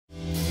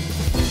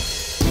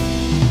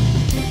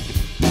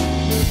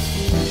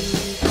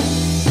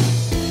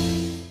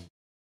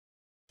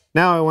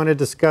Now I want to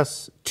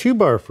discuss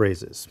two-bar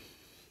phrases.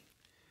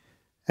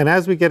 And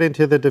as we get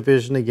into the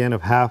division again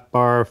of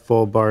half-bar,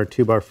 full-bar,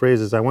 two-bar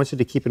phrases, I want you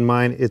to keep in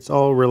mind it's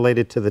all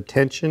related to the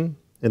tension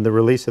and the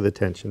release of the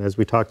tension, as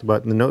we talked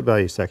about in the note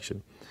value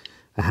section.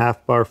 A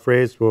half-bar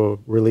phrase will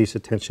release a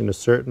tension a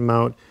certain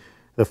amount.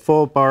 The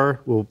full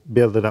bar will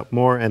build it up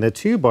more, and the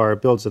two-bar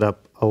builds it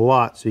up a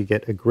lot, so you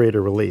get a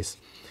greater release.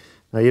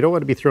 Now, you don't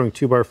want to be throwing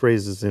two-bar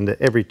phrases into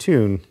every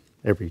tune,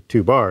 every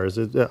 2 bars.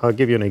 I'll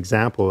give you an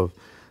example of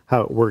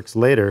how it works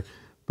later.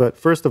 But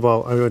first of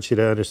all, I want you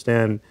to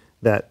understand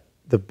that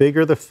the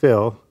bigger the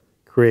fill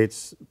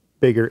creates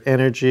bigger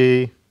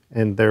energy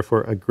and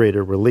therefore a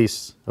greater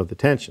release of the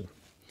tension.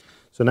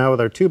 So now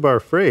with our 2-bar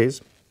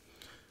phrase,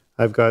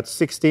 I've got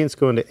 16ths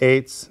going to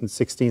 8ths and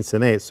 16ths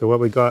and 8ths. So what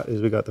we got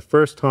is we got the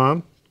first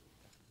tom,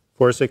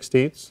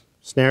 4/16ths,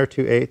 snare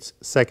 2 8ths,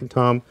 second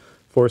tom,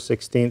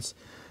 4/16ths,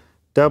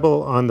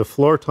 double on the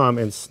floor tom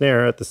and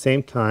snare at the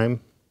same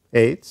time,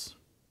 8ths,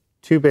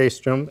 2 bass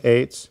drum,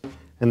 8ths,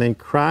 and then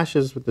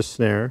crashes with the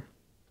snare,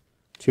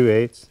 2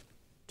 8ths,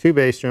 2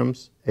 bass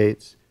drums,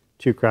 8ths,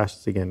 2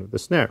 crashes again with the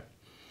snare.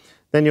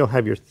 Then you'll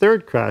have your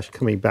third crash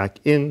coming back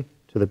in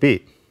to the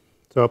beat.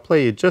 So I'll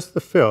play you just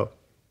the fill.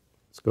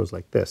 This goes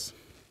like this.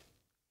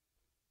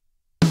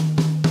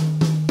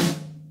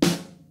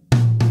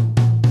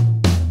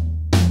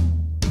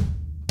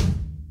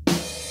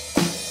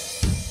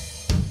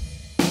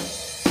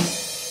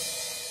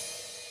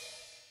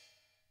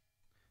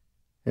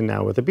 And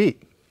now with a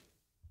beat.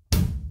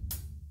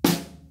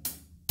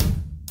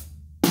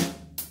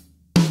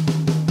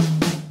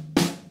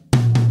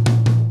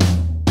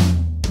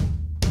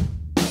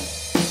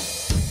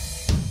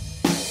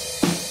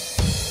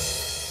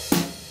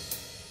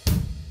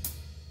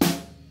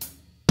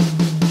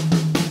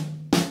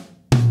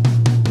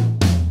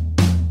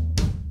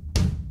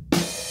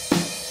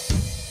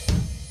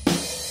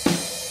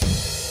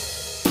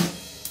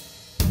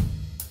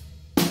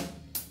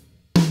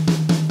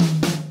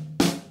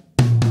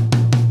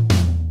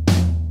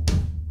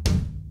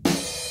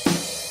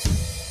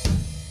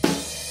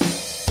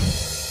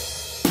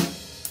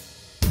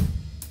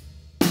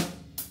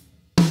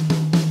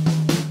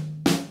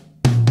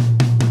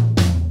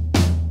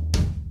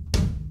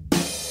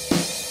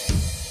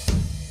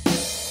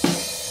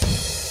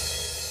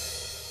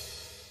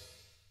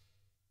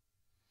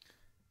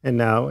 And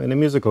now in a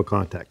musical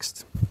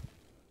context.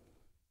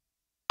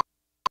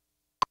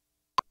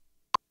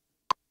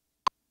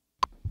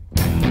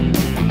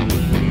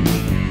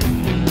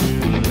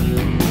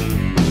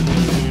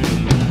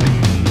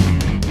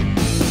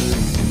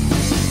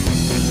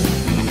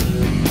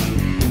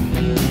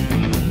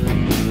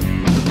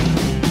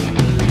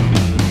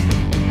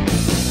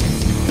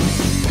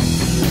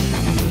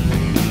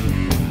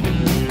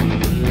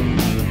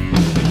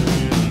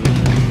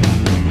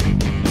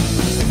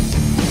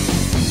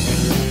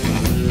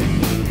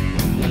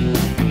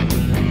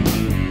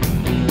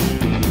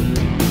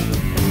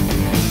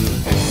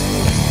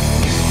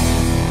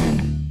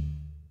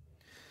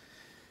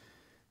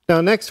 Now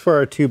next for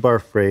our 2-bar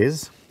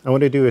phrase, I want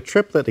to do a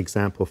triplet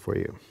example for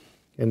you.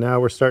 And now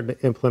we're starting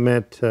to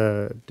implement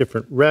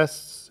different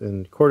rests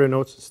and quarter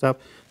notes and stuff.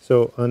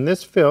 So on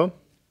this fill,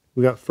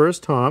 we got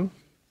first tom,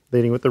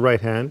 leading with the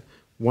right hand,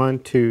 1,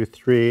 2,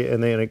 3,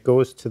 and then it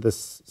goes to the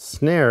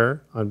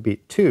snare on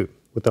beat 2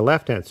 with the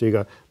left hand. So you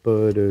got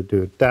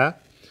ba-do-do-da,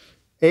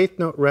 8th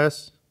note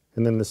rest,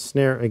 and then the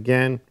snare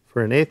again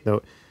for an 8th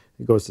note.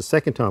 It goes to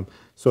second tom.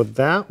 So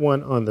that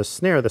one on the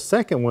snare, the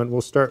second one, will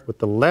start with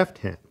the left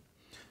hand,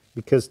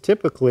 because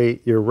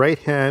typically your right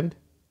hand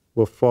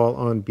will fall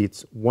on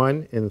beats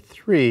 1 and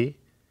 3,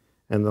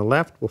 and the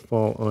left will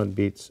fall on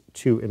beats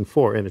 2 and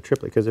 4 in a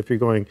triplet. Because if you're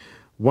going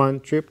 1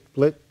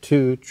 triplet,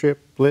 2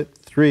 triplet,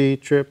 3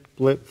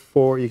 triplet,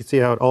 4, you can see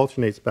how it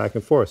alternates back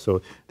and forth.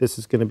 So this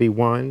is going to be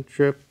 1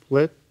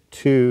 triplet,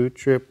 2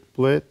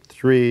 triplet,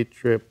 3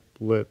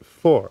 triplet,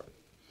 4.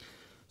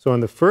 So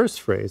on the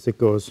first phrase, it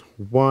goes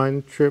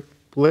 1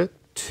 triplet,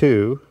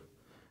 2,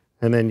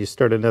 and then you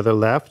start another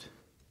left,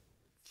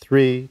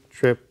 3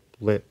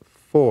 triplet,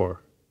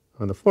 4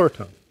 on the floor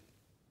tom.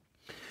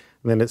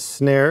 And then it's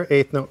snare,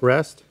 8th note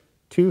rest,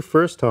 2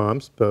 first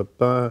toms,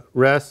 ba-ba,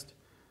 rest,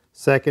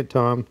 second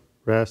tom,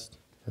 rest,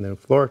 and then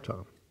floor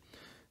tom.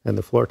 And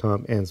the floor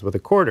tom ends with a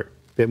quarter,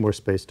 a bit more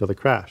space till the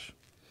crash.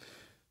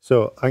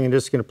 So I'm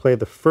just going to play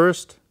the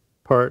first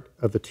part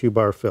of the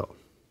 2-bar fill.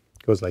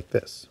 It goes like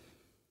this.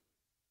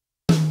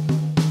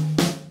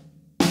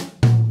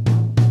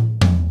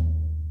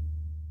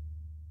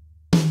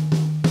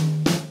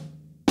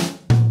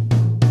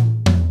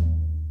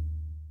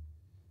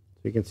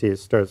 You can see it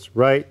starts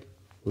right,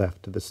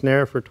 left to the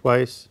snare for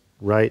twice,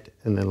 right,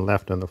 and then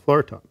left on the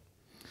floor tom.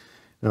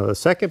 Now the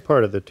second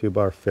part of the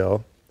 2-bar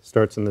fill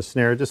starts in the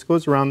snare, just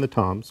goes around the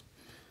toms,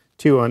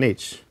 2 on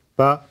each.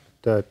 Ba,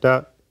 da,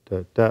 da,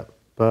 da, da,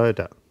 ba,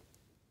 da.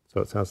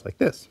 So it sounds like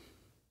this.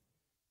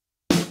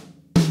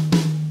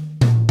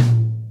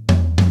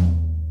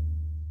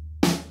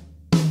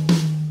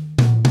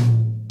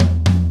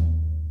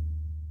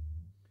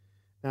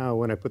 Now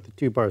when I put the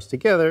 2 bars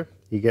together,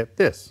 you get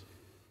this.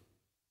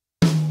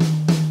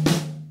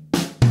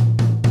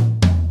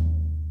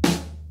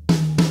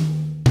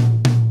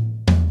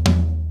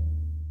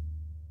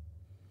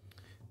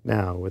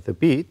 Now, with a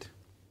beat,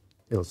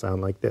 it'll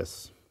sound like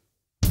this.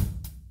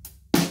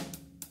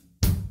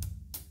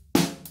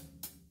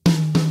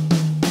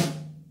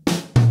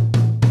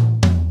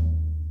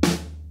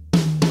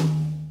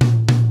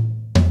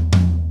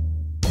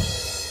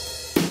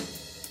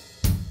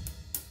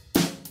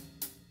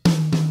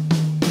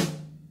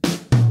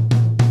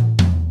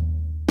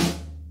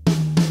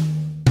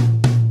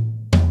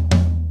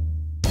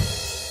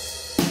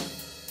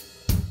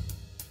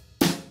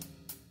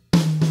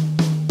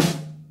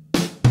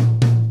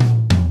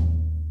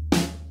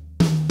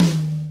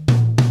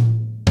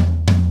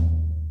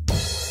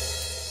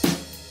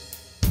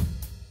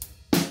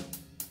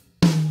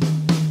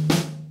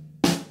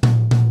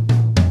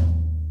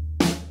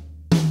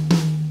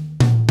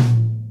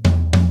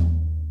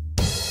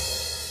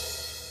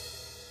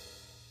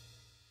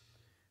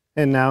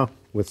 And now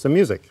with some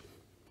music.